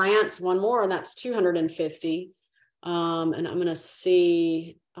 4 clients, one more, that's 250. And I'm going to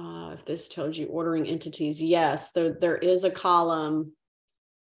see if this tells you ordering entities. Yes, there is a column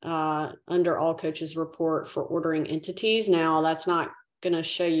under all coaches report for ordering entities. Now that's not going to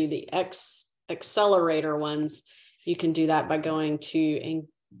show you the accelerator ones. You can do that by going to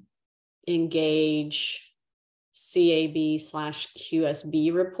engage CAB/QSB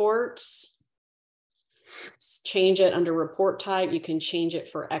reports. Change it under report type. You can change it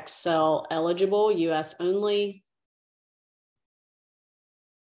for Excel eligible, US only.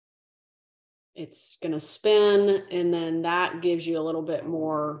 It's going to spin, and then that gives you a little bit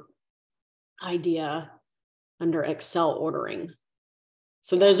more idea under Excel ordering.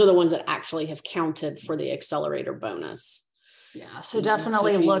 So those are the ones that actually have counted for the accelerator bonus. Yeah. So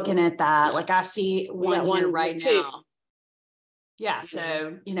definitely looking at that, like I see one here right now. Yeah.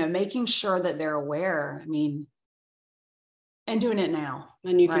 So, making sure that they're aware, and doing it now.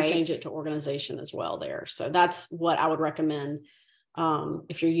 And you can change it to organization as well there. So that's what I would recommend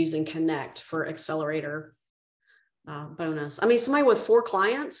if you're using Connect for accelerator bonus. Somebody with 4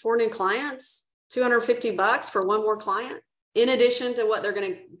 new clients, $250 for one more client, in addition to what they're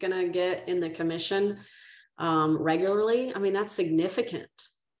gonna get in the commission regularly. That's significant,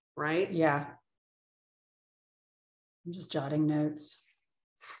 right? Yeah. I'm just jotting notes.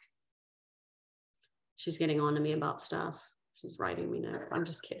 She's getting on to me about stuff. She's writing me notes. I'm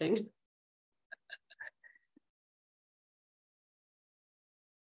just kidding.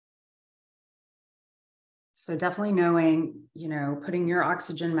 So definitely knowing, putting your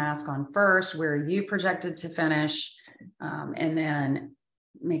oxygen mask on first, where you projected to finish, and then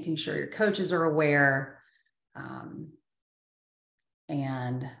making sure your coaches are aware,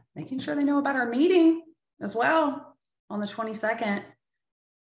 and making sure they know about our meeting as well on the 22nd.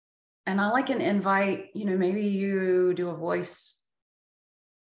 And I like an invite, maybe you do a voice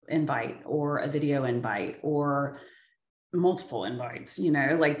invite or a video invite or multiple invites, we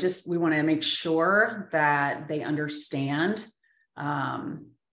want to make sure that they understand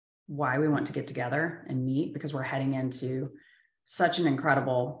why we want to get together and meet, because we're heading into such an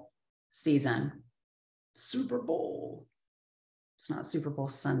incredible season. Super Bowl. It's not Super Bowl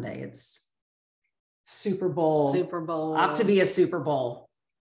Sunday. It's Super Bowl. Super Bowl. Ought to be a Super Bowl.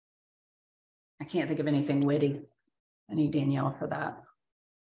 I can't think of anything witty. I need Danielle for that.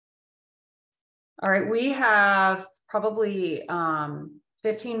 All right, we have probably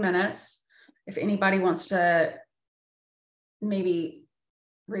 15 minutes. If anybody wants to maybe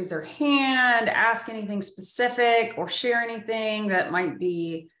raise their hand, ask anything specific, or share anything that might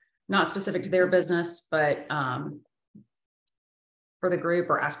be not specific to their business, but for the group,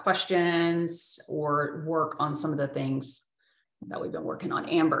 or ask questions or work on some of the things that we've been working on.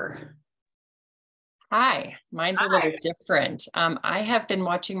 Amber. Hi, mine's a little different. I have been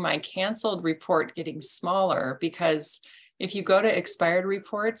watching my canceled report getting smaller, because if you go to expired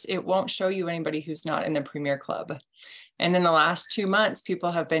reports, it won't show you anybody who's not in the Premier Club. And in the last 2 months,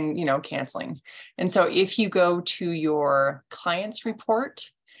 people have been, canceling. And so if you go to your client's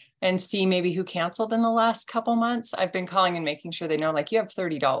report and see maybe who canceled in the last couple months, I've been calling and making sure they know, like, you have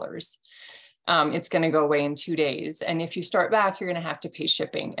 $30. It's going to go away in 2 days. And if you start back, you're going to have to pay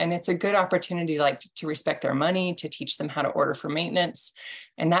shipping. And it's a good opportunity, like, to respect their money, to teach them how to order for maintenance.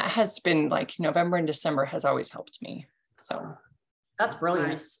 And that has been, like, November and December has always helped me. So that's brilliant.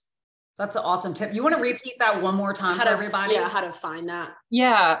 Nice. That's an awesome tip. You want to repeat that one more time for everybody? Yeah, how to find that.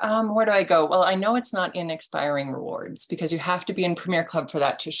 Yeah. Where do I go? Well, I know it's not in expiring rewards, because you have to be in Premier Club for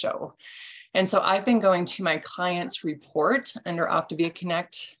that to show. And so I've been going to my client's report under Optavia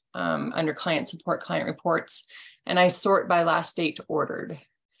Connect, under client support, client reports, and I sort by last date ordered.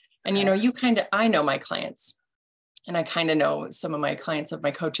 And, I know my clients, and I kind of know some of my clients of my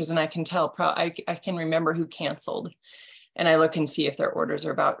coaches, and I can tell, I can remember who canceled. And I look and see if their orders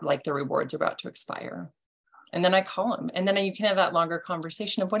are about, like, the rewards are about to expire. And then I call them, and then you can have that longer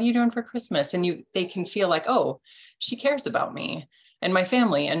conversation of, what are you doing for Christmas? And they can feel like, oh, she cares about me and my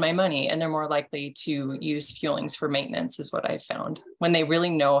family and my money. And they're more likely to use fuelings for maintenance, is what I've found, when they really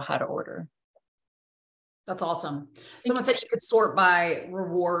know how to order. That's awesome. Someone said you could sort by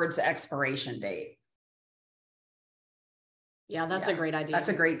rewards expiration date. Yeah, that's a great idea. That's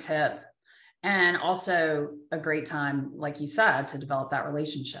a great tip. And also a great time, like you said, to develop that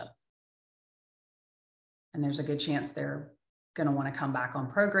relationship. And there's a good chance they're going to want to come back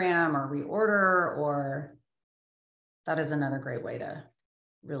on program or reorder, or that is another great way to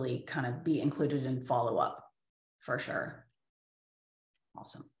really kind of be included in follow up, for sure.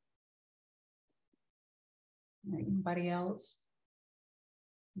 Awesome. Anybody else?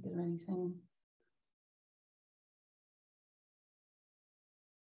 Do anything?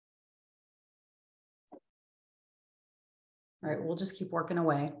 All right, we'll just keep working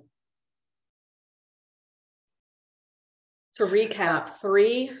away. To recap,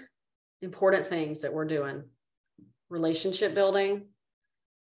 3 important things that we're doing: relationship building,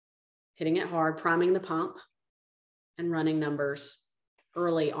 hitting it hard, priming the pump, and running numbers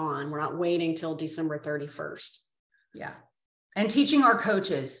early on. We're not waiting till December 31st. Yeah. And teaching our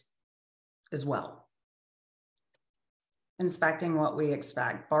coaches as well. Inspecting what we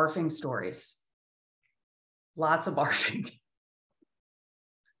expect, barfing stories. Lots of barfing.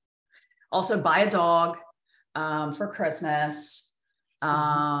 Also, buy a dog for Christmas. Do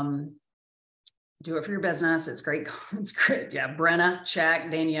it for your business. It's great. It's great. Yeah. Brenna, check.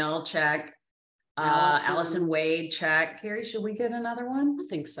 Danielle, check. Allison Wade, check. Kerry, should we get another one? I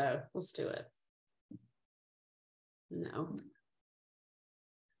think so. Let's do it. No.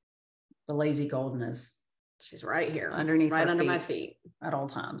 The lazy golden is, she's right here. Underneath right under feet my feet. At all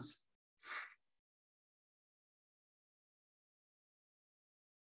times.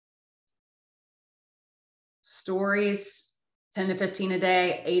 Stories, 10 to 15 a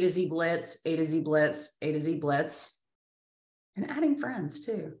day, A to Z blitz, A to Z blitz, A to Z blitz. And adding friends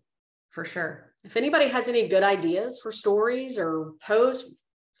too, for sure. If anybody has any good ideas for stories or posts,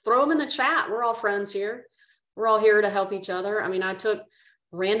 throw them in the chat. We're all friends here. We're all here to help each other. I mean, I took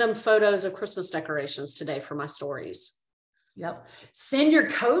random photos of Christmas decorations today for my stories. Yep. Send your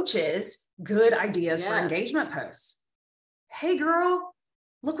coaches good ideas for engagement posts. Hey girl,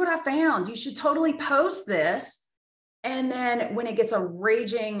 look what I found. You should totally post this. And then when it gets a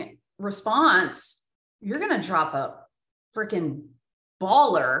raging response, you're going to drop a freaking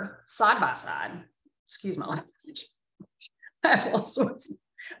baller side by side. Excuse my language. I have all sorts of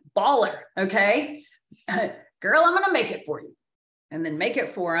baller. Okay. Girl, I'm going to make it for you. And then make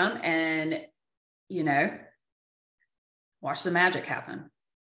it for them and, watch the magic happen.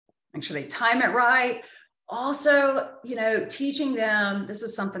 Make sure they time it right. Also, teaching them, this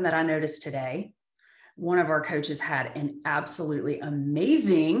is something that I noticed today. One of our coaches had an absolutely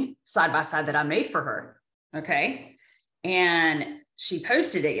amazing side-by-side that I made for her. Okay. And she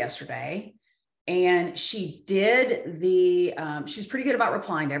posted it yesterday, and she did she's pretty good about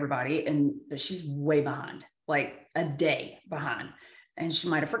replying to everybody, but she's way behind, like a day behind, and she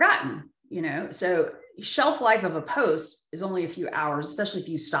might've forgotten, so shelf life of a post is only a few hours, especially if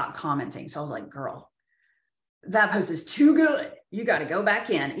you stop commenting. So I was like, girl, that post is too good. You got to go back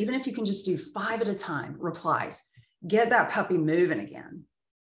in, even if you can just do 5 at a time replies, get that puppy moving again.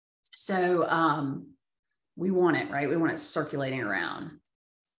 So we want it, right? We want it circulating around.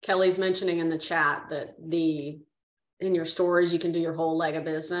 Kelly's mentioning in the chat that in your stories, you can do your whole leg of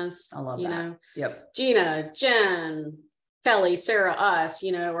business. I love that. Know, yep. Gina, Jen, Kelly, Sarah, us,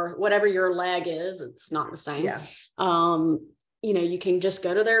 or whatever your leg is, it's not the same. Yeah. You can just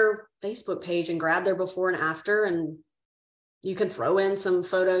go to their Facebook page and grab their before and after, and you can throw in some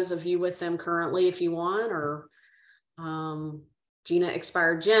photos of you with them currently if you want, or Gina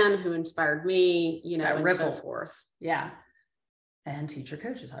inspired Jen, who inspired me, and ripple. so forth. Yeah. And teach your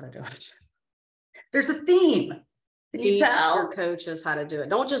coaches how to do it. There's a theme. Teach your coaches how to do it.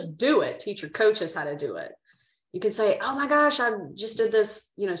 Don't just do it. Teach your coaches how to do it. You can say, oh my gosh, I just did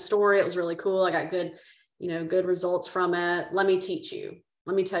this, story. It was really cool. I got good, good results from it. Let me teach you.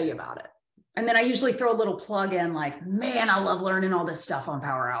 Let me tell you about it. And then I usually throw a little plug in like, man, I love learning all this stuff on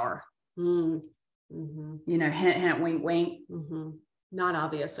Power Hour. Mm-hmm. Hint, hint, wink, wink. Mm-hmm. Not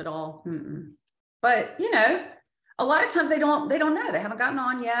obvious at all. Mm-mm. But, a lot of times they don't know. They haven't gotten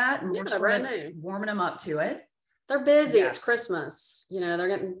on yet. And they're brand new. Warming them up to it. They're busy. Yes. It's Christmas. They're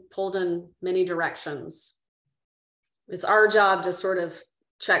getting pulled in many directions. It's our job to sort of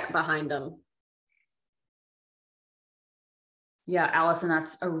check behind them. Yeah, Allison,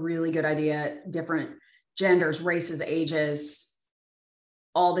 that's a really good idea. Different genders, races, ages,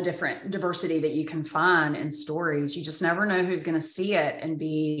 all the different diversity that you can find in stories. You just never know who's going to see it and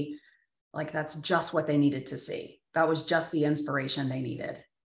be like, that's just what they needed to see. That was just the inspiration they needed.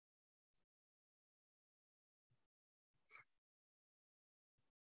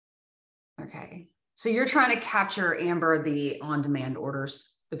 Okay. So you're trying to capture, Amber, the on-demand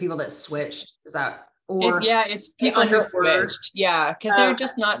orders, the people that switched. Is that, or it's people who switched. Yeah, because they're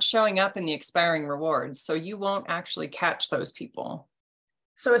just not showing up in the expiring rewards. So you won't actually catch those people.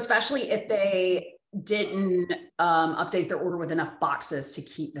 So especially if they didn't update their order with enough boxes to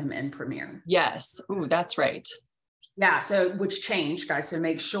keep them in Premier. Yes. Ooh, that's right. Yeah. So which changed, guys. So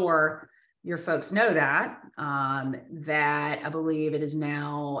make sure your folks know that, that I believe it is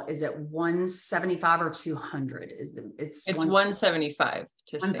now, is it 175 or 200? It's 175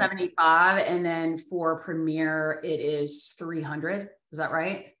 to 175. And then for Premier, it is 300. Is that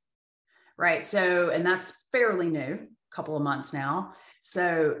right? Right. So, and that's fairly new, a couple of months now.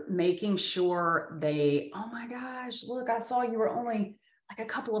 So making sure oh my gosh, look, I saw you were only like a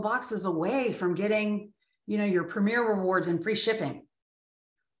couple of boxes away from getting, your Premier rewards and free shipping.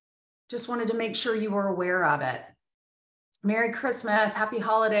 Just wanted to make sure you were aware of it. Merry Christmas, happy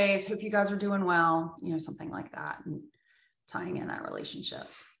holidays. Hope you guys are doing well, something like that, and tying in that relationship.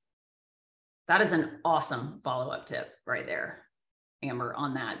 That is an awesome follow-up tip right there, Amber,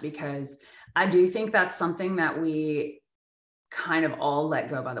 on that, because I do think that's something that we kind of all let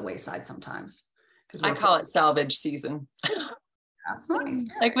go by the wayside sometimes. Because I call it salvage season. That's nice.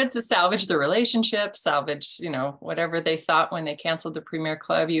 Like, what's to salvage the relationship, salvage, whatever they thought when they canceled the Premier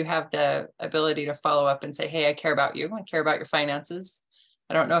Club. You have the ability to follow up and say, hey, I care about you. I care about your finances.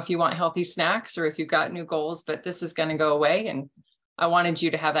 I don't know if you want healthy snacks or if you've got new goals, but this is going to go away. And I wanted you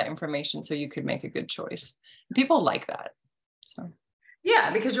to have that information so you could make a good choice. People like that. So,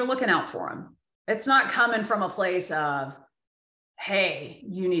 yeah, because you're looking out for them. It's not coming from a place of, hey,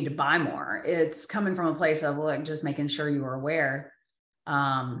 you need to buy more. It's coming from a place of, look, just making sure you are aware,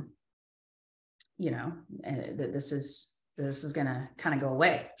 that this is going to kind of go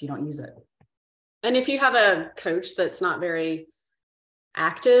away if you don't use it. And if you have a coach that's not very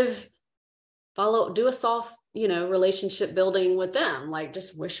active, do a soft, relationship building with them. Like,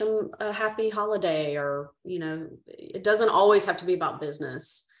 just wish them a happy holiday, or, it doesn't always have to be about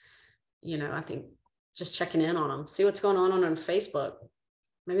business. I think just checking in on them, see what's going on Facebook.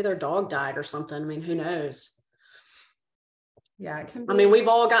 Maybe their dog died or something. I mean, who knows? Yeah, it can be. I mean, we've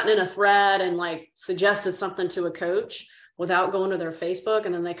all gotten in a thread and suggested something to a coach without going to their Facebook.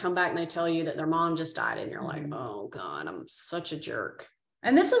 And then they come back and they tell you that their mom just died. And you're like, oh God, I'm such a jerk.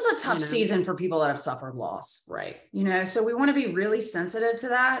 And this is a tough season for people that have suffered loss. Right. So we want to be really sensitive to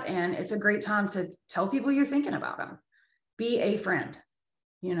that. And it's a great time to tell people you're thinking about them. Be a friend.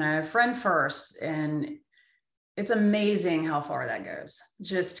 Friend first. And it's amazing how far that goes.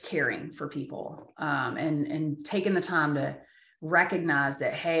 Just caring for people, and taking the time to recognize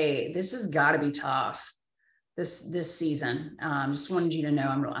that, hey, this has got to be tough this season. Just wanted you to know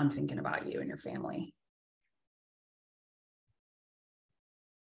I'm thinking about you and your family.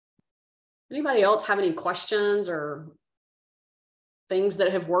 Anybody else have any questions or things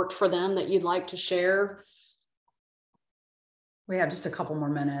that have worked for them that you'd like to share? We have just a couple more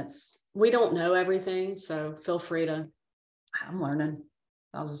minutes. We don't know everything, so feel free to. I'm learning.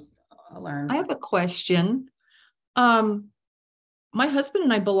 I learned. I have a question. My husband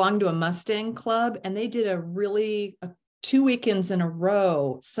and I belong to a Mustang club, and they did 2 weekends in a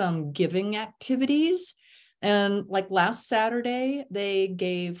row, some giving activities. And like last Saturday, they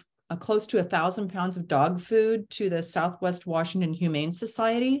gave close to 1,000 pounds of dog food to the Southwest Washington Humane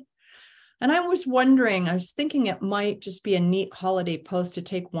Society. And I was thinking it might just be a neat holiday post to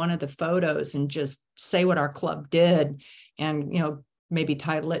take one of the photos and just say what our club did and, maybe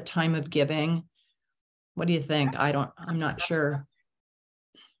title it Time of Giving. What do you think? I'm not sure.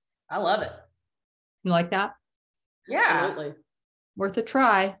 I love it. You like that? Yeah. Absolutely. Worth a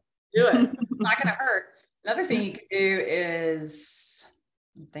try. Do it. It's not going to hurt. Another thing you could do is,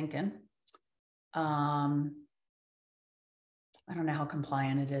 I'm thinking, I don't know how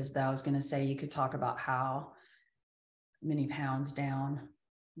compliant it is, though. I was going to say you could talk about how many pounds down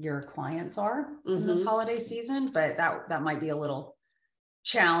your clients are in this holiday season, but that might be a little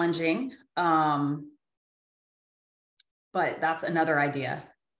challenging. But that's another idea.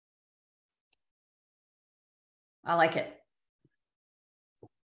 I like it.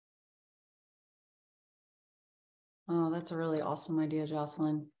 Oh, that's a really awesome idea,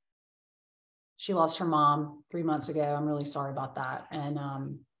 Jocelyn. She lost her mom 3 months ago. I'm really sorry about that. And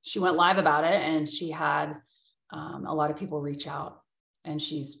she went live about it, and she had a lot of people reach out, and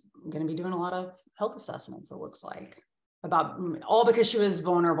she's going to be doing a lot of health assessments, it looks like, about all because she was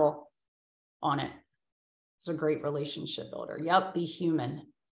vulnerable on it. It's a great relationship builder. Yep, be human.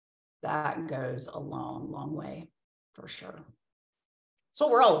 That goes a long, long way for sure. That's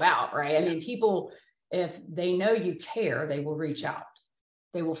what we're all about, right? I mean, people, if they know you care, they will reach out.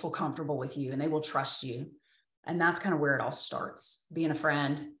 They will feel comfortable with you, and they will trust you. And that's kind of where it all starts. Being a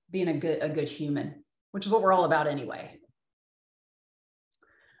friend, being a good human, which is what we're all about anyway.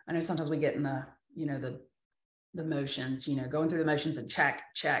 I know sometimes we get in the motions, going through the motions and check,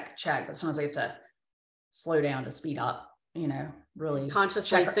 but sometimes we have to slow down to speed up, really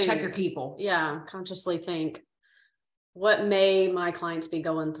consciously check your people. Yeah. Consciously think, what may my clients be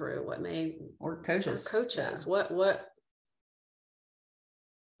going through? Or coaches. Yeah. What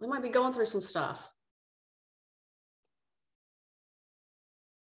they might be going through some stuff.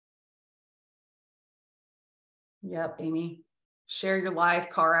 Yep, Amy. Share your life,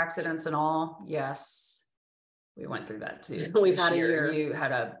 car accidents and all. Yes. We went through that too. We've had a year. You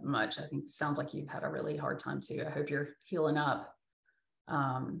had I think it sounds like you've had a really hard time too. I hope you're healing up.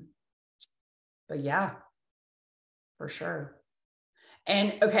 But yeah, for sure.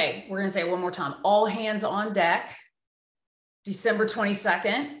 And okay, we're going to say it one more time. All hands on deck. December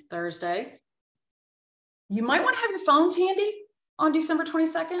 22nd. Thursday. You might want to have your phones handy on December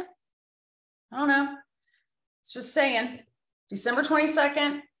 22nd. I don't know. It's just saying. December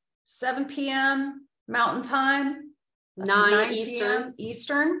 22nd, 7 p.m. Mountain Time. 9 Eastern.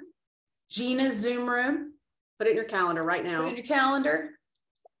 Eastern. Gina's Zoom room. Put it in your calendar right now. Put it in your calendar.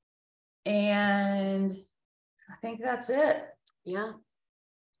 And I think that's it. Yeah,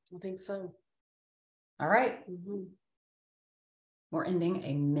 I think so. All right. Mm-hmm. We're ending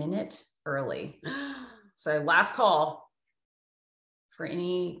a minute early. So last call for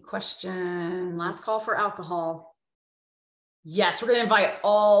any questions. Last call for alcohol. Yes, we're going to invite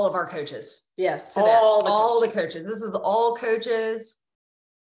all of our coaches. Yes, to all the coaches. This is all coaches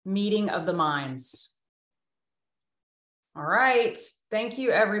meeting of the minds. All right. Thank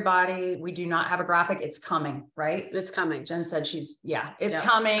you, everybody. We do not have a graphic. It's coming, right? It's coming. Jen said it's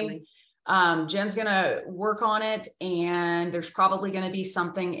coming. Jen's going to work on it, and there's probably going to be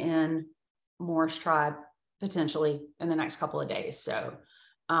something in Morris Tribe potentially in the next couple of days. So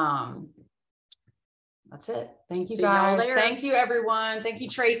that's it. Thank you, guys. Thank you, everyone. Thank you,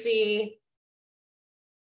 Tracy.